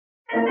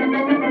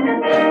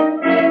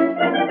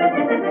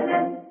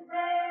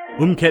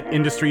Umket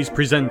Industries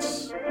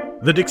presents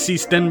the Dixie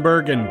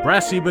Stenberg and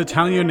Brassy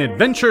Battalion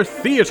Adventure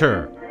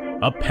Theater,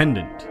 a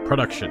pendant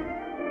production.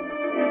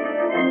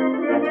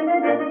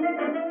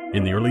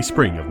 In the early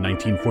spring of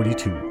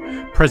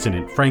 1942,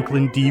 President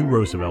Franklin D.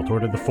 Roosevelt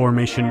ordered the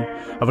formation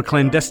of a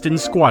clandestine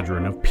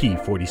squadron of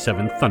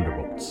P-47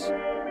 Thunderbolts.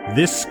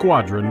 This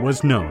squadron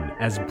was known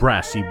as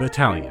Brassy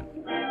Battalion,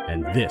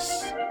 and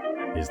this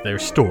is their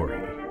story.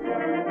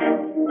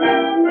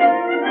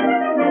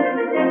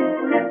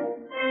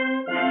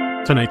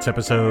 Tonight's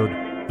episode,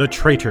 The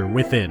Traitor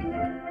Within.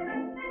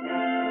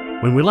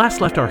 When we last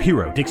left our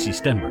hero, Dixie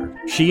Stenberg,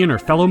 she and her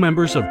fellow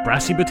members of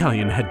Brassy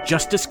Battalion had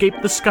just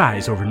escaped the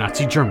skies over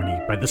Nazi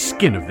Germany by the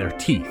skin of their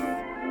teeth.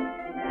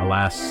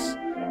 Alas,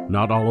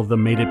 not all of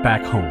them made it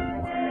back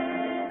home.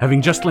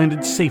 Having just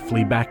landed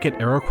safely back at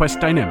AeroQuest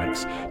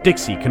Dynamics,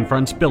 Dixie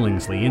confronts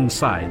Billingsley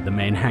inside the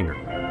main hangar.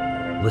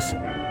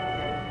 Listen.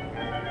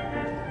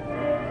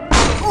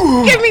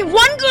 Give me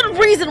one good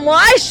reason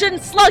why I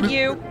shouldn't slug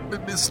you!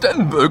 Miss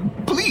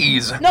Stenberg,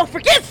 please! No,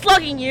 forget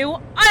slugging you!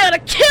 I ought to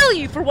kill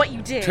you for what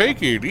you did!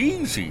 Take it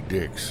easy,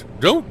 Dix.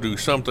 Don't do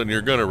something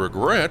you're gonna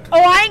regret.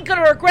 Oh, I ain't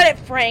gonna regret it,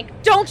 Frank.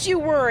 Don't you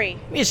worry.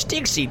 Miss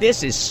Dixie,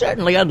 this is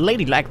certainly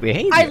unladylike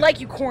behavior. I like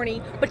you,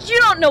 corny, but you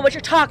don't know what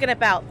you're talking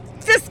about.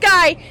 This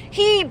guy,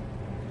 he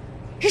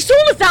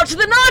sold us out to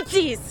the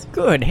Nazis!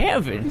 Good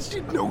heavens.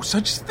 Did no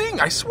such thing,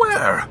 I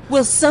swear!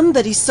 Well,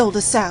 somebody sold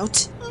us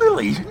out.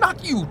 Lily,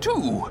 not you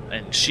too!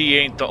 And she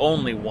ain't the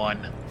only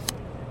one.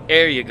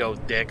 There you go,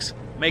 Dix.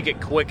 Make it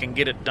quick and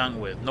get it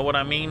done with. Know what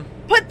I mean?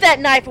 Put that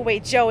knife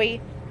away,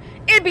 Joey.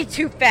 It'd be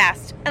too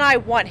fast, and I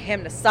want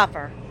him to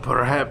suffer.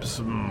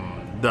 Perhaps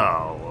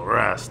thou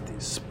rusty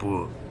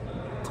spoon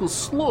to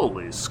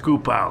slowly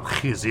scoop out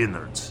his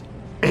innards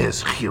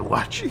as he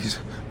watches.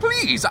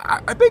 Please,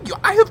 I beg you,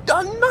 I have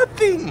done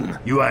nothing!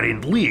 You are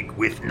in league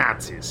with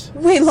Nazis.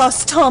 We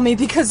lost Tommy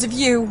because of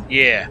you.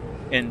 Yeah,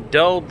 and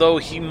dull though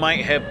he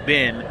might have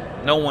been,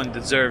 no one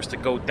deserves to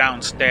go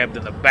down stabbed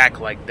in the back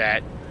like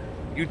that.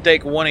 You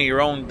take one of your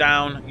own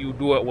down, you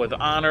do it with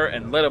honor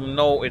and let them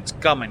know it's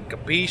coming,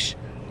 capiche?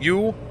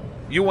 You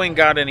ain't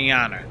got any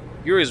honor.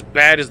 You're as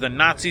bad as the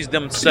Nazis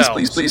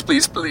themselves.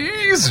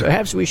 Please.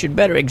 Perhaps we should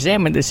better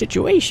examine the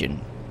situation.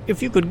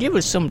 If you could give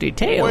us some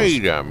details.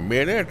 Wait a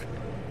minute.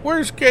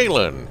 Where's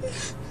Galen?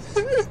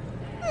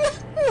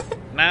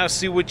 Now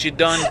see what you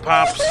done,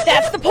 Pops?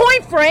 That's the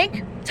point,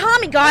 Frank!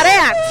 Tommy got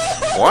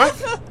axed!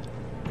 What?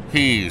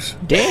 He's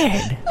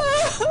Dead?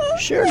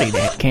 Surely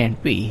that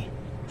can't be.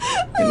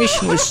 The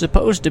mission was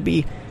supposed to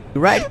be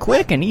right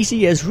quick and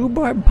easy as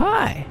rhubarb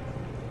pie.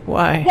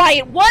 Why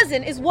it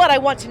wasn't is what I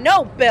want to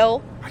know,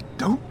 Bill. I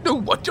don't know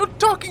what you're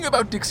talking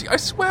about, Dixie. I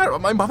swear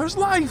on my mother's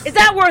life. Is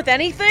that worth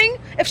anything?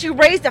 If she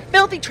raised a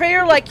filthy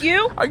traitor like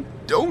you? I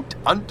don't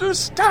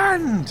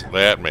understand.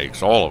 That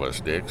makes all of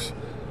us, Dix.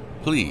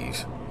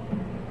 Please,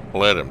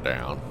 let him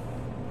down.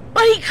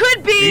 But he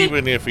could be...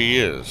 Even if he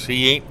is,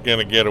 he ain't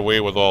gonna get away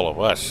with all of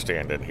us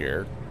standing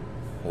here.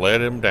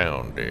 Let him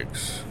down,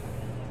 Dix.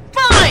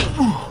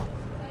 Fine!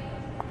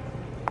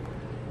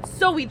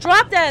 So we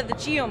dropped out of the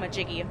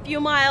Geomajiggy a few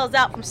miles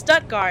out from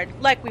Stuttgart,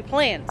 like we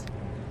planned.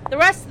 The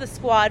rest of the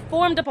squad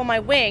formed up on my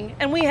wing,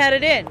 and we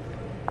headed in.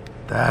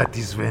 That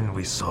is when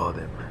we saw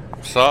them.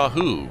 Saw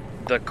who?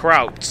 The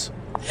Krauts.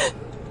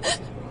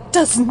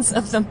 Dozens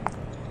of them.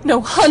 No,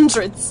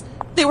 hundreds.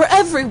 They were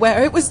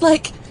everywhere. It was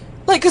like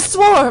a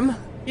swarm.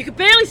 You could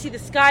barely see the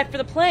sky for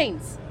the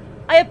planes.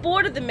 I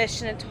aborted the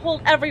mission and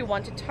told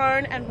everyone to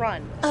turn and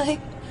run.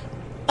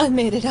 I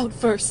made it out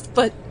first,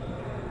 but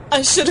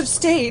I should have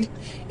stayed.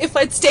 If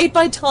I'd stayed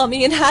by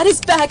Tommy and had his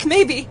back,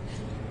 maybe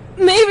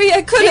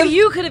I could have... Maybe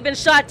you could have been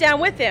shot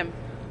down with him.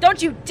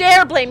 Don't you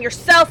dare blame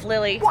yourself,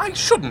 Lily. Why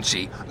shouldn't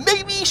she?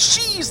 Maybe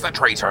she's the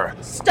traitor.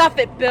 Stuff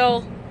it,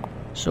 Bill.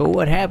 So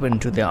what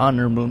happened to the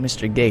Honorable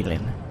Mr.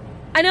 Galen?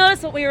 I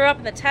noticed when we were up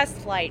in the test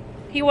flight,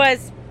 he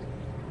was,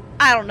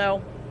 I don't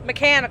know,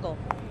 mechanical,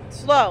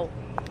 slow.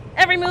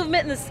 Every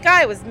movement in the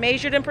sky was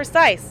measured and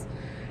precise.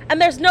 And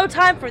there's no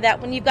time for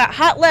that when you've got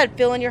hot lead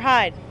filling your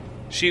hide.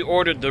 She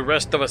ordered the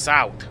rest of us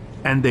out.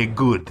 And a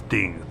good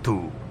thing,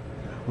 too.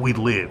 We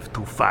live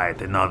to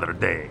fight another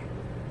day.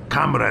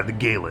 Comrade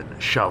Galen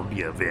shall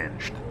be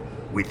avenged,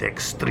 with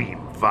extreme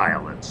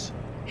violence.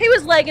 He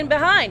was lagging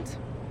behind.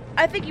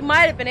 I think he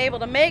might have been able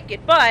to make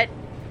it, but...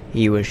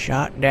 He was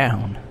shot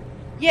down.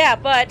 Yeah,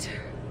 but...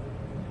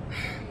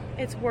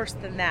 it's worse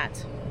than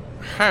that.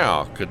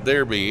 How could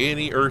there be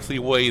any earthly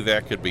way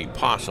that could be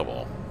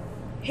possible?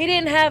 He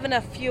didn't have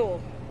enough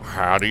fuel.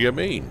 How do you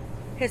mean?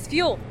 His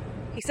fuel.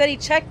 He said he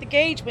checked the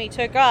gauge when he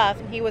took off,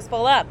 and he was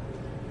full up.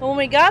 But when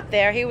we got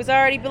there, he was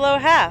already below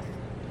half.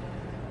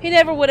 He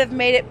never would have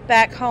made it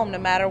back home no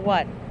matter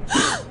what.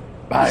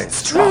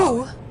 It's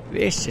true.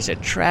 This is a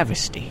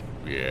travesty.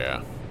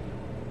 Yeah.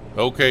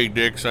 Okay,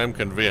 Dix, I'm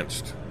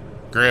convinced.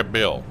 Grab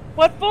Bill.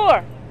 What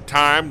for?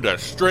 Time to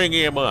string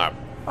him up.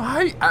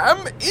 I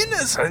am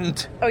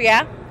innocent. Oh,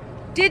 yeah?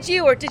 Did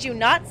you or did you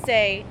not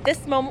say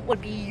this moment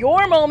would be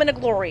your moment of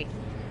glory?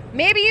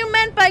 Maybe you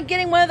meant by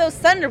getting one of those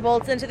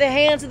thunderbolts into the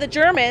hands of the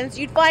Germans,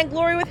 you'd find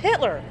glory with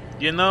Hitler.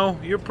 You know,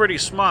 you're pretty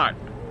smart.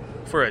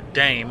 For a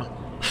dame.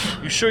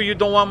 You sure you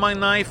don't want my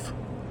knife?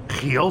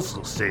 He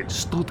also said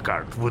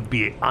Stuttgart would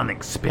be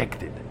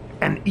unexpected,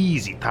 an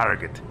easy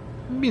target,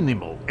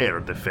 minimal air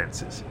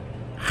defenses.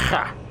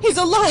 Ha! He's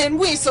a lying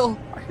weasel!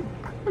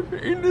 I'm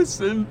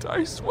innocent,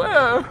 I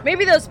swear.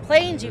 Maybe those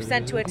planes you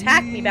sent to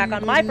attack me back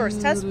on my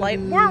first test flight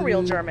were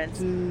real Germans.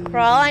 For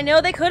all I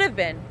know, they could have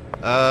been.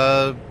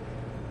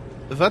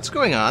 What's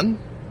going on?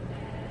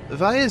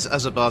 Why is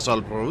Azabas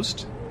all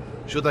bruised?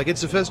 Should I get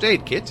the first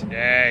aid kit?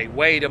 Hey,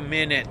 wait a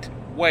minute.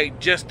 Wait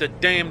just a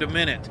damned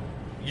minute.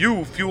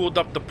 You fueled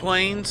up the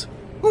planes?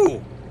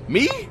 Who?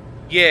 Me?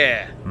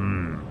 Yeah.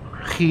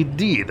 He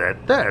did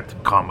at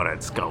that, Comrade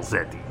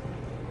Scalzetti.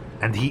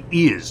 And he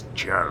is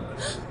German.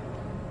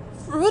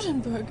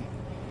 Rudenberg.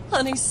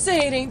 Honey,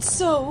 say it ain't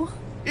so.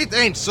 It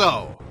ain't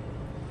so.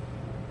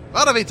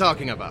 What are we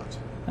talking about?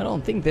 I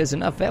don't think there's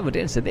enough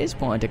evidence at this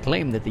point to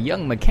claim that the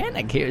young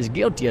mechanic here is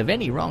guilty of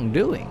any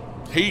wrongdoing.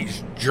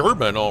 He's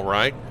German, all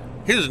right.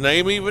 His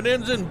name even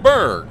ends in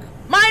Berg.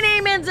 My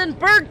name ends in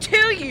Berg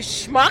too, you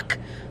schmuck!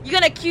 You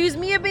gonna accuse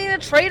me of being a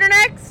traitor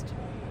next?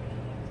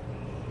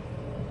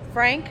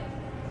 Frank?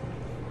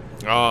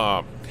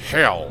 Hell.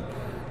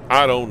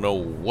 I don't know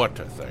what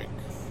to think.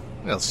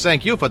 Well,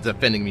 thank you for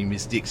defending me,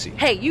 Miss Dixie.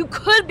 Hey, you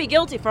could be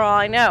guilty for all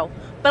I know,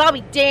 but I'll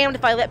be damned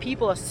if I let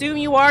people assume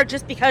you are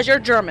just because you're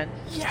German.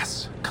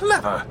 Yes,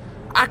 clever.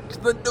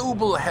 Act the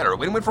noble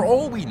heroine when for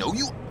all we know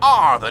you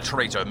are the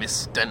traitor,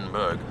 Miss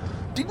Stenberg.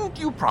 Didn't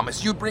you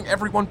promise you'd bring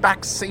everyone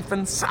back safe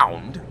and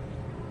sound?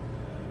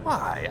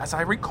 Why, as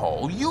I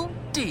recall, you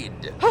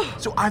did.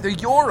 So either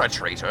you're a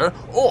traitor,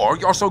 or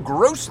you're so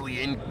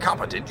grossly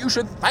incompetent you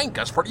should thank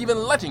us for even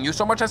letting you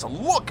so much as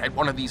look at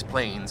one of these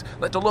planes,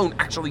 let alone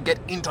actually get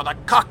into the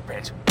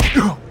cockpit.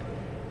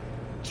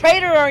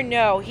 Traitor or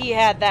no, he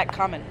had that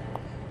coming.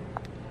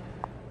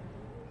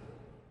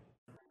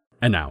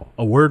 And now,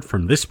 a word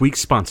from this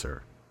week's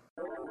sponsor.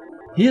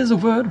 Here's a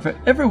word for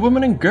every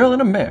woman and girl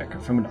in America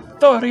from an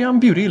authority on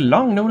beauty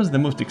long known as the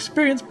most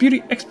experienced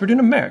beauty expert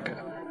in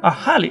America, a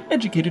highly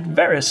educated,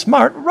 very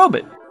smart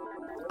robot.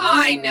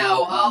 I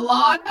know a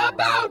lot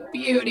about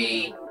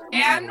beauty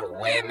and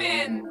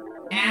women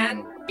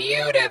and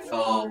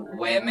beautiful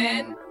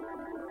women.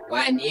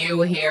 When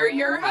you hear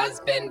your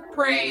husband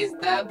praise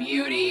the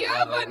beauty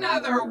of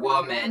another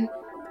woman,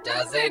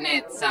 doesn't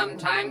it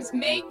sometimes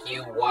make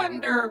you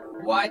wonder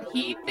what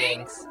he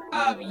thinks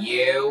of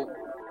you?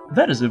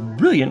 That is a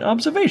brilliant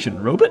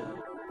observation, Robot.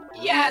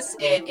 Yes,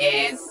 it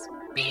is,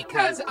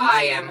 because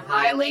I am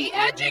highly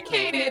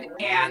educated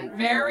and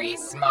very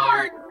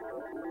smart.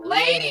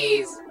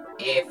 Ladies,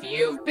 if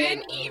you've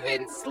been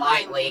even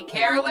slightly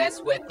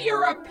careless with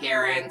your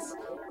appearance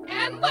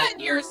and let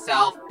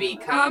yourself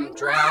become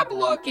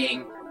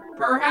drab-looking,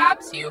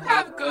 perhaps you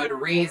have good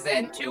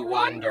reason to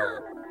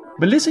wonder.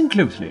 But listen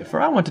closely,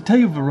 for I want to tell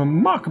you of a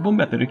remarkable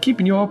method of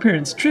keeping your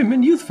appearance trim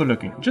and youthful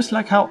looking, just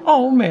like how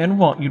all men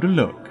want you to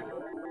look.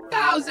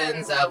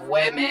 Thousands of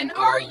women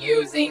are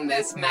using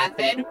this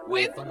method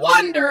with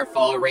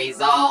wonderful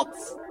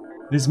results.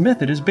 This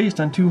method is based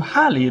on two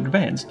highly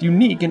advanced,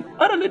 unique, and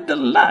utterly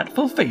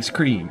delightful face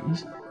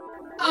creams.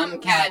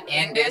 Umcat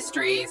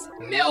Industries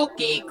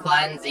Milky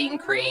Cleansing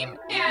Cream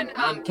and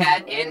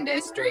Umcat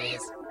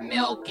Industries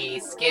Milky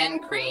Skin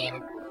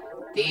Cream.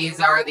 These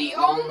are the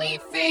only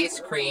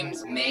face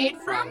creams made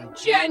from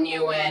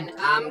genuine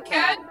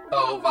Umcat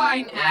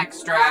bovine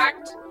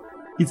extract.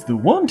 It's the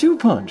 1-2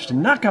 punch to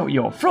knock out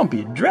your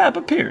frumpy, drab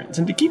appearance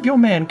and to keep your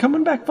man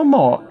coming back for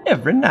more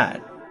every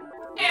night.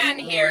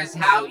 And here's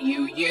how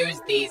you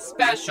use these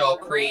special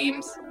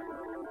creams.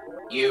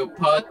 You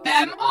put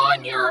them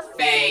on your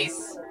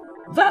face.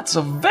 That's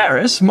a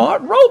very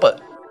smart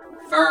robot.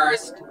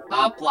 First,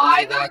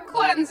 apply the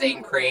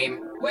cleansing cream,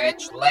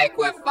 which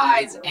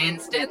liquefies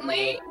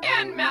instantly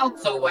and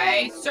melts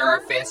away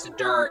surface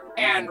dirt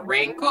and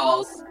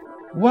wrinkles.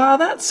 Wow,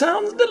 that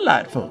sounds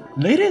delightful.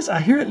 Ladies, I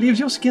hear it leaves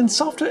your skin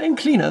softer and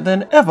cleaner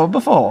than ever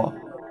before.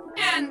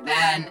 And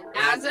then,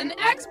 as an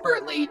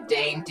expertly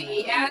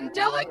dainty and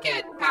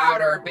delicate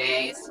powder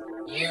base,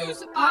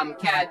 use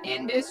Umcat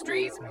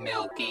Industries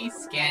Milky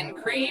Skin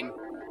Cream.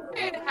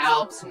 It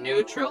helps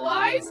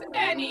neutralize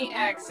any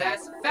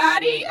excess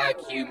fatty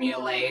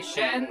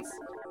accumulations.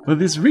 For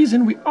this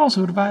reason, we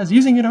also advise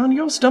using it on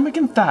your stomach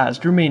and thighs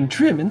to remain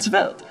trim and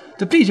svelte,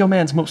 to please your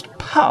man's most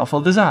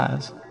powerful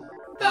desires.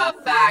 The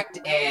fact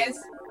is,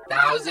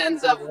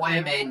 thousands of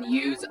women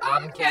use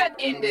Umcat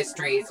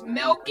Industries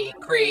Milky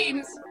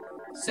Creams,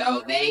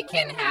 so they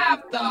can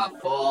have the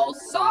full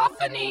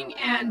softening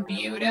and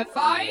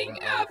beautifying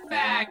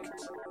effect.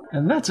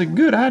 And that's a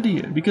good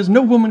idea, because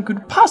no woman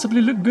could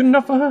possibly look good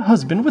enough for her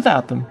husband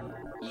without them.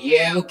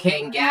 You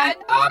can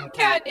get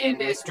Umcat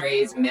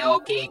Industries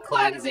Milky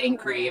Cleansing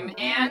Cream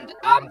and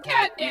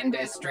Umcat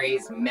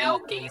Industries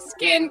Milky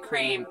Skin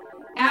Cream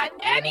at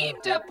any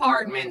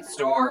department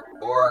store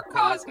or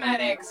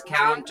cosmetics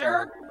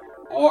counter,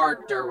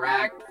 or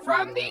direct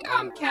from the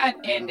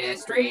Umcat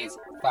Industries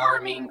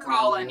farming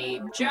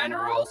colony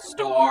general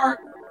store.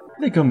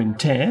 They come in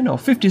 10 or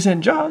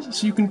 50-cent jars,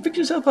 so you can fix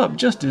yourself up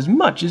just as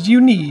much as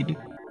you need.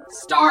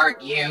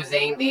 Start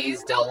using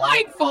these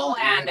delightful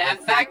and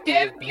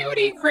effective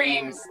beauty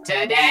creams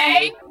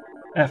today.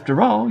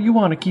 After all, you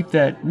want to keep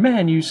that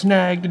man you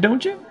snagged,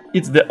 don't you?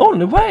 It's the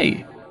only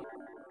way.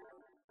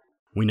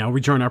 We now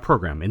rejoin our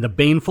program in the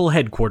baneful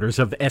headquarters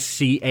of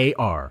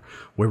SCAR,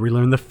 where we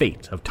learn the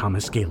fate of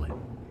Thomas Galen.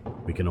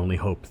 We can only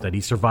hope that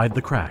he survived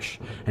the crash,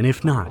 and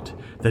if not,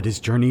 that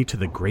his journey to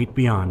the great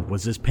beyond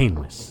was as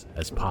painless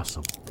as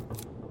possible.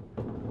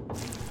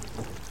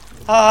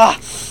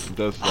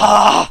 Does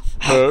that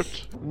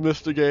hurt,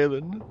 Mr.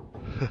 Galen?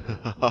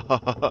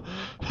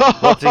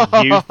 What do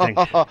you think,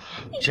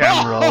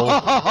 General?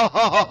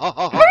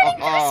 Burning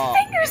through his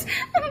fingers!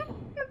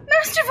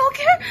 Master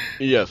Volker!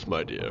 Yes,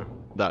 my dear.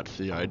 That's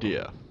the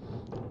idea.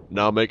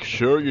 Now make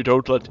sure you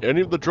don't let any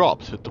of the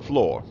drops hit the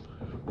floor.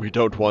 We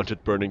don't want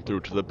it burning through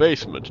to the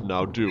basement,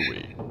 now do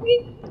we?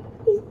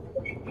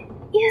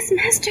 Yes,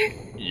 Master.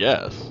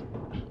 Yes.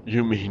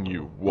 You mean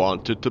you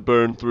want it to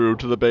burn through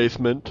to the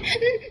basement?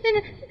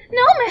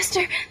 No,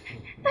 Master.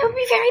 That would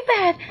be very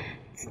bad.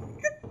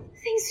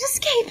 Things would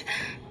escape.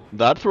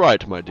 That's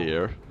right, my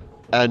dear.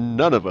 And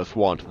none of us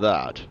want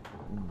that,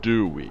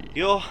 do we?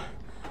 You're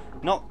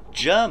not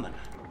German.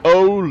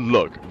 Oh,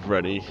 look,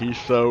 Vrenny, he's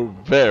so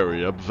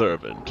very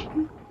observant.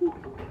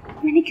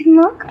 Rennie can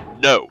look?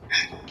 No.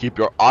 Keep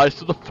your eyes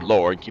to the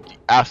floor and keep the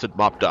acid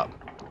mopped up.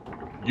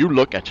 You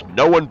look at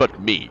no one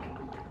but me,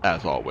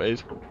 as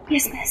always.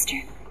 Yes, Master.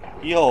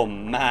 You're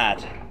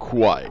mad.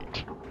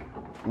 Quite.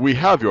 We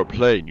have your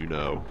plane, you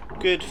know.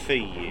 Good for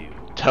you.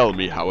 Tell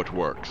me how it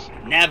works.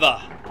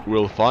 Never.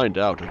 We'll find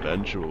out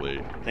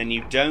eventually. Then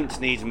you don't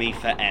need me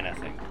for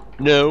anything.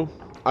 No,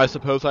 I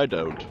suppose I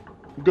don't.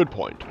 Good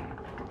point.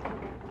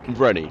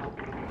 Vrenny,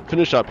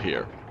 finish up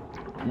here.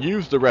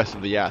 Use the rest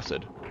of the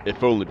acid,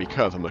 if only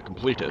because I'm a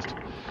completist.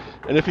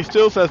 And if he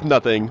still says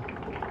nothing,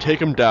 take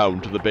him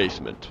down to the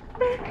basement.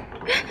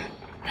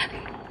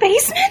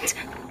 Basement?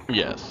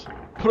 Yes.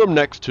 Put him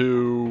next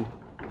to...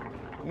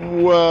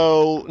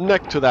 well,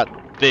 next to that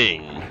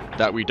thing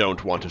that we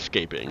don't want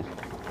escaping.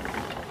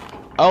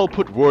 I'll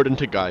put word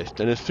into Geist,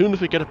 and as soon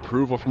as we get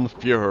approval from the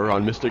Führer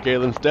on Mr.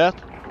 Galen's death,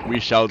 we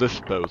shall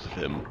dispose of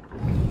him.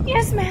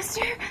 Yes,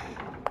 Master.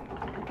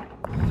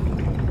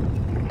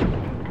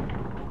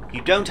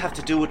 You don't have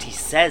to do what he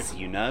says,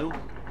 you know.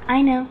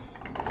 I know.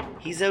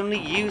 He's only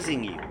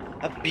using you,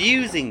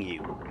 abusing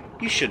you.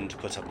 You shouldn't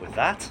put up with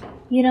that.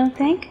 You don't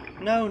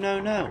think? No.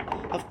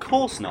 Of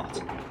course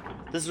not.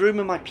 There's room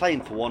in my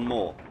plane for one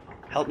more.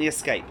 Help me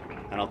escape,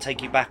 and I'll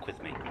take you back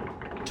with me.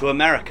 To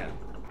America.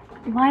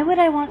 Why would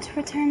I want to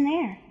return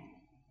there?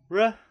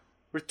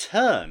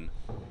 Return?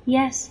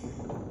 Yes.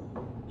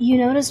 You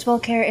noticed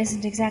Volker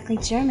isn't exactly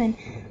German.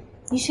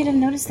 You should have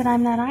noticed that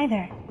I'm not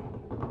either.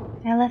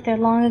 I left there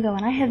long ago,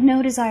 and I have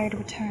no desire to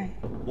return.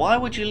 Why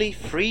would you leave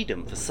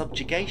freedom for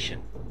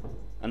subjugation?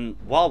 And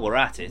while we're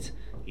at it,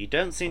 you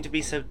don't seem to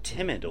be so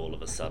timid all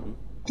of a sudden.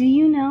 Do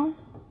you know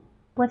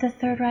what the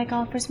Third Reich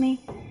offers me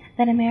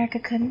that America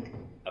couldn't?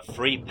 A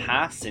free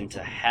pass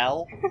into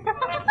hell?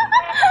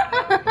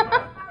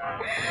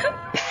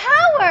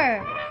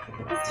 Power!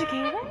 Mr.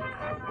 Galen?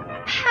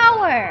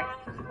 Power!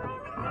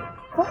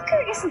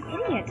 Volker is an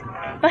idiot,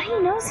 but he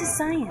knows his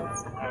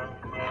science.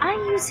 I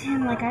use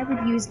him like I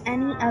would use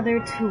any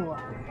other tool.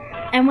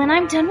 And when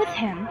I'm done with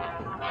him,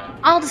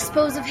 I'll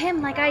dispose of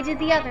him like I did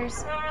the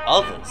others.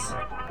 Others?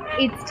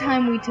 It's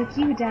time we took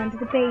you down to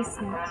the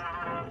basement.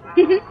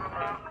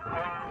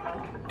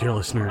 Dear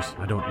listeners,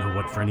 I don't know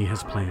what Vrenny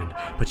has planned,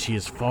 but she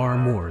is far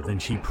more than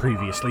she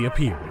previously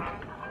appeared.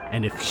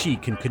 And if she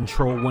can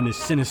control one as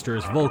sinister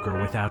as Volker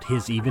without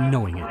his even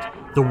knowing it,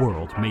 the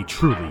world may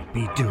truly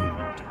be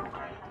doomed.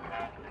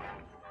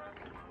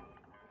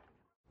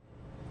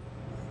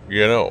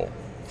 You know,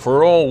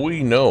 for all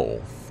we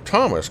know,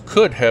 Thomas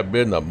could have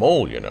been the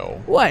mole, you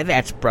know. Why,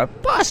 that's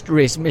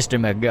preposterous, Mr.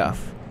 McGuff.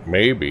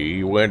 Maybe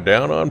he went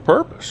down on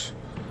purpose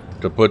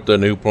to put the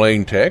new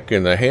plane tech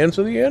in the hands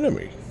of the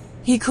enemy.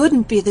 He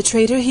couldn't be the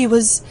traitor. He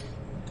was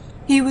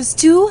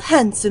too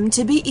handsome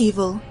to be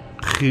evil.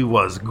 He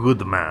was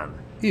good man,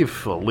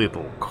 if a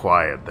little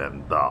quiet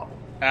and dull.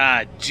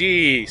 Ah,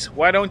 jeez.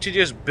 Why don't you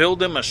just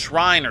build him a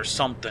shrine or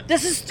something?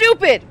 This is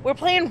stupid! We're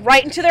playing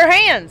right into their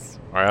hands!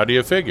 How do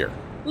you figure?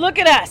 Look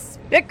at us,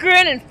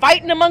 bickering and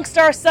fighting amongst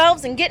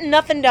ourselves and getting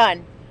nothing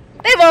done.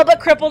 They've all but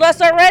crippled us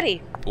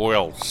already.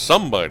 Well,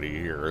 somebody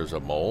here is a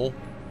mole.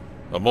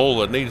 A mole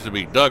that needs to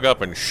be dug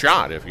up and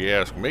shot, if you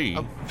ask me.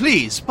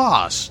 Please,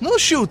 boss, no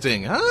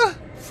shooting, huh?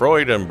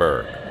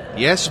 Freudenberg.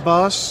 Yes,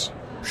 boss?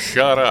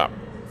 Shut up,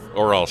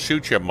 or I'll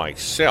shoot you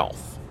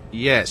myself.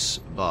 Yes,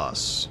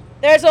 boss.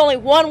 There's only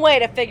one way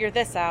to figure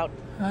this out.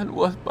 And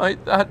what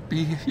might that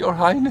be, Your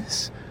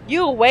Highness?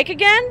 You awake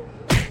again?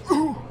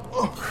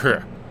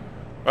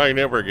 I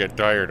never get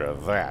tired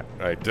of that,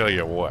 I tell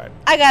you what.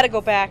 I gotta go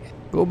back.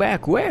 Go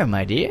back where,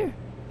 my dear?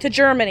 To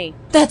Germany.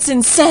 That's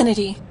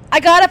insanity. I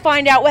gotta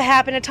find out what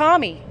happened to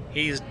Tommy.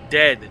 He's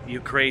dead,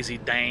 you crazy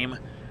dame.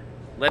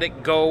 Let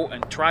it go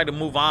and try to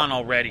move on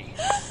already.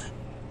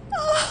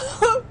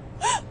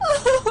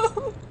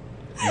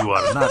 You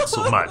are not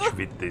so much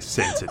with the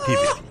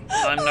sensitivity.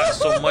 I'm not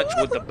so much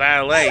with the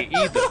ballet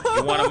either.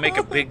 You want to make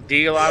a big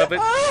deal out of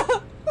it?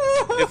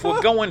 If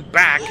we're going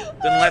back,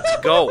 then let's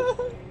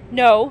go.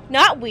 No,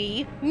 not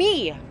we.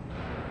 Me.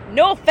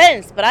 No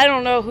offense, but I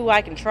don't know who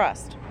I can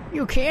trust.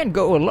 You can't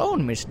go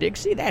alone, Miss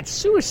Dixie. That's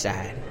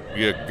suicide.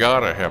 You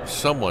gotta have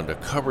someone to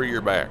cover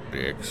your back,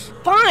 Dix.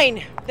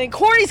 Fine. Then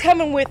Corey's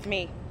coming with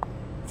me.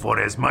 For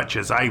as much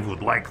as I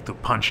would like to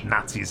punch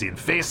Nazis in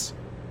face,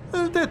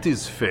 that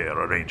is fair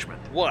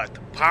arrangement. What,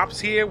 Pop's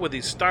here with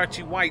his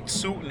starchy white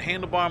suit and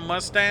handlebar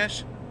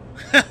mustache?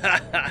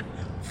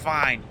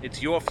 Fine,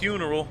 it's your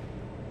funeral.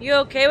 You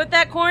okay with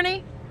that,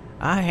 Corny?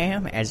 I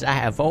am, as I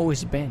have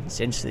always been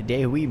since the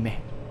day we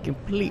met,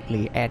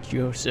 completely at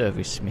your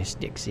service, Miss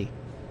Dixie.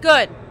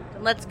 Good.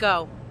 Then let's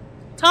go.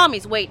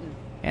 Tommy's waiting.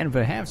 And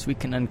perhaps we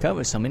can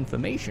uncover some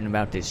information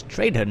about this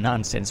traitor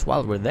nonsense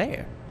while we're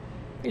there.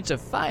 It's a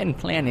fine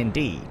plan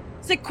indeed.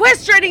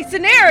 Sequestrating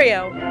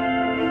scenario!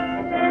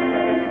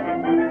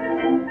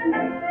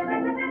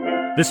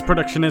 This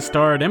production has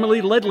starred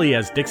Emily Ledley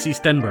as Dixie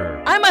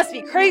Stenberg, I must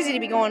be crazy to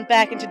be going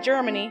back into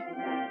Germany.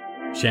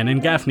 Shannon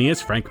Gaffney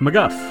as Frank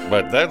McGuff,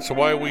 But that's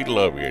why we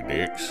love you,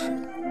 Dix.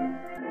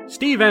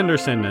 Steve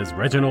Anderson as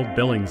Reginald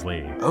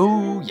Billingsley,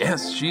 Oh,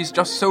 yes, she's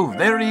just so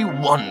very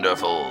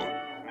wonderful.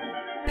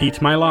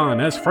 Pete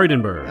Milan as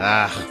Freudenberg,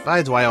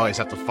 Why do I always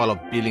have to follow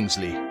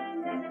Billingsley?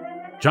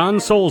 John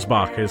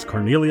Solzbach as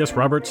Cornelius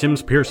Robert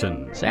Sims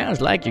Pearson, Sounds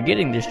like you're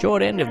getting the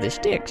short end of the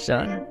stick,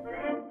 son.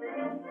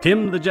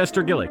 Tim the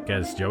Jester Gillick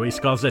as Joey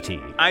Scalzetti,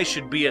 I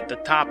should be at the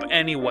top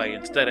anyway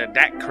instead of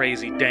that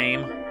crazy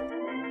dame.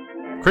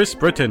 Chris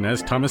Britton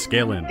as Thomas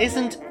Galen,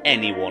 Isn't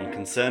anyone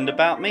concerned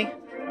about me?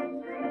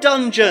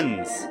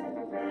 Dungeons!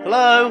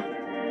 Hello?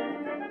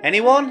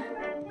 Anyone?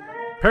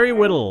 Perry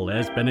Whittle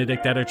as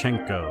Benedict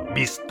Adorchenko,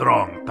 Be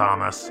strong,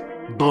 Thomas.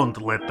 Don't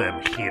let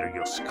them hear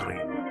you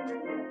scream.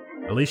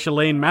 Alicia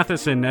Lane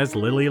Matheson as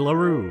Lily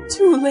LaRue,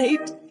 Too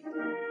late.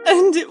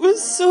 And it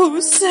was so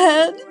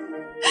sad.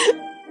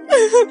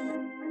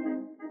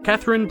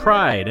 Catherine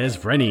Pride as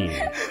Vrenny,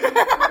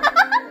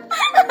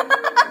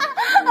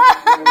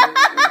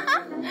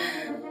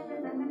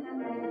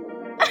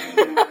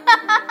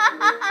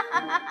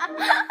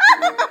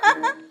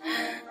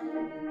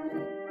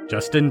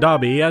 Justin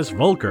Dobby as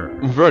Volker,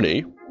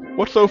 Vernie,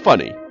 what's so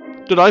funny?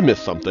 Did I miss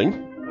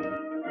something?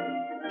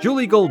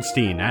 Julie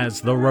Goldstein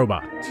as the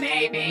Robot,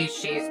 Maybe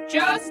she's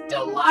just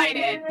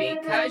delighted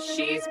because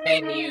she's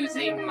been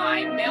using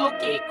my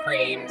milky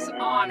creams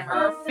on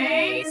her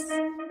face.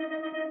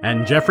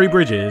 and Jeffrey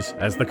Bridges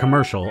as the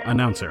commercial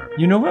announcer.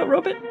 You know what,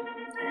 Robert?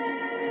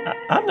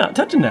 I'm not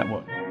touching that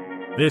one.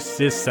 This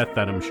is Seth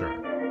Adamshire.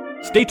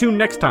 Stay tuned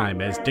next time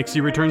as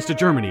Dixie returns to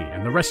Germany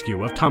and the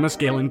rescue of Thomas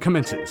Galen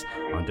commences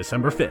on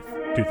December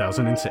 5th,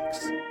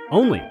 2006.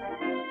 Only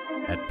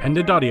at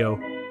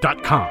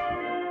pendantaudio.com.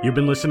 You've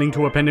been listening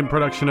to a pendant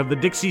production of the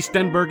Dixie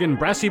Stenberg and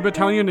Brassy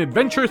Battalion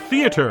Adventure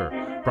Theater,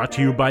 brought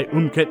to you by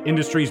Umket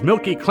Industries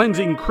Milky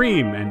Cleansing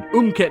Cream and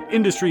Umket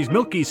Industries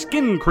Milky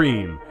Skin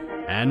Cream.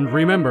 And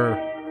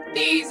remember,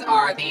 These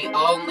are the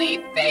only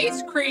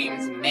face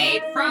creams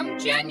made from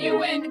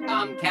genuine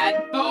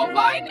Umket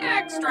bovine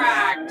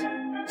extract.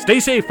 stay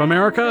safe,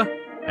 America,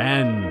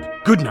 and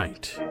good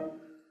night.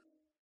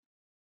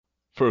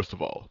 First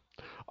of all,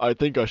 I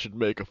think I should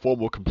make a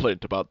formal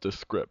complaint about this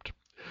script.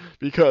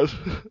 Because,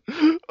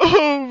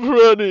 oh,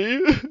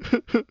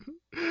 Vrenny,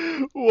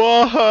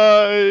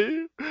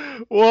 why?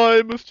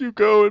 Why must you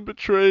go and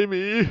betray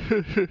me?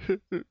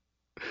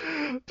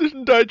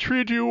 Didn't I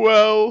treat you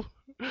well?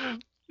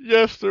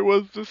 Yes, there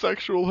was the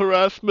sexual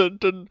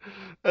harassment and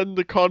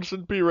the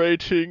constant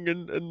berating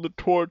and the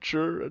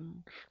torture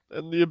and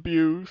the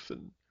abuse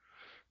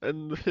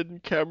and the hidden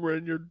camera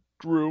in your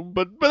room,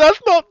 but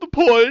that's not the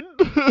point.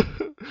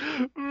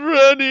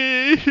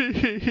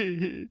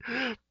 Rennie,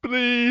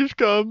 please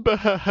come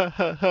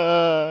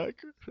back.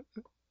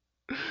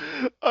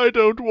 I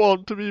don't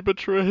want to be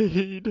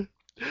betrayed,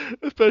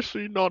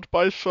 especially not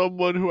by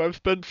someone who I've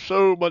spent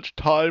so much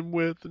time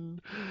with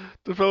and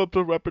developed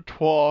a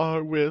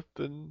repertoire with,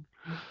 and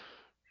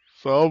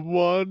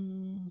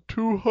someone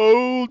to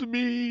hold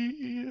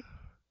me,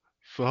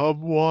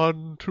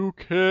 someone to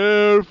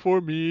care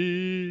for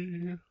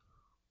me.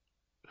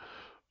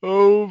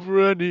 Oh,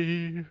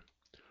 Vrenny,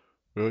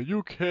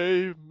 you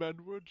cavemen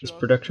were This just...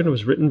 production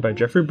was written by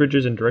Jeffrey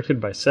Bridges and directed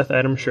by Seth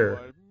Adam Scher.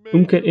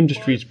 Umket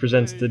Industries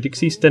presents the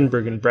Dixie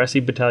Stenberg and Brassy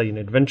Battalion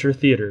Adventure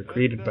Theater,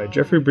 created by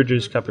Jeffrey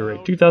Bridges,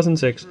 copyright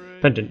 2006,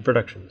 Pendant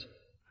Productions.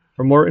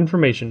 For more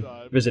information,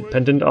 visit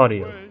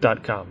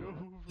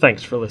pendantaudio.com.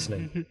 Thanks for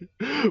listening.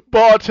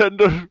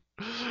 Bartender,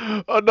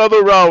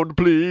 another round,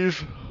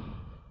 please.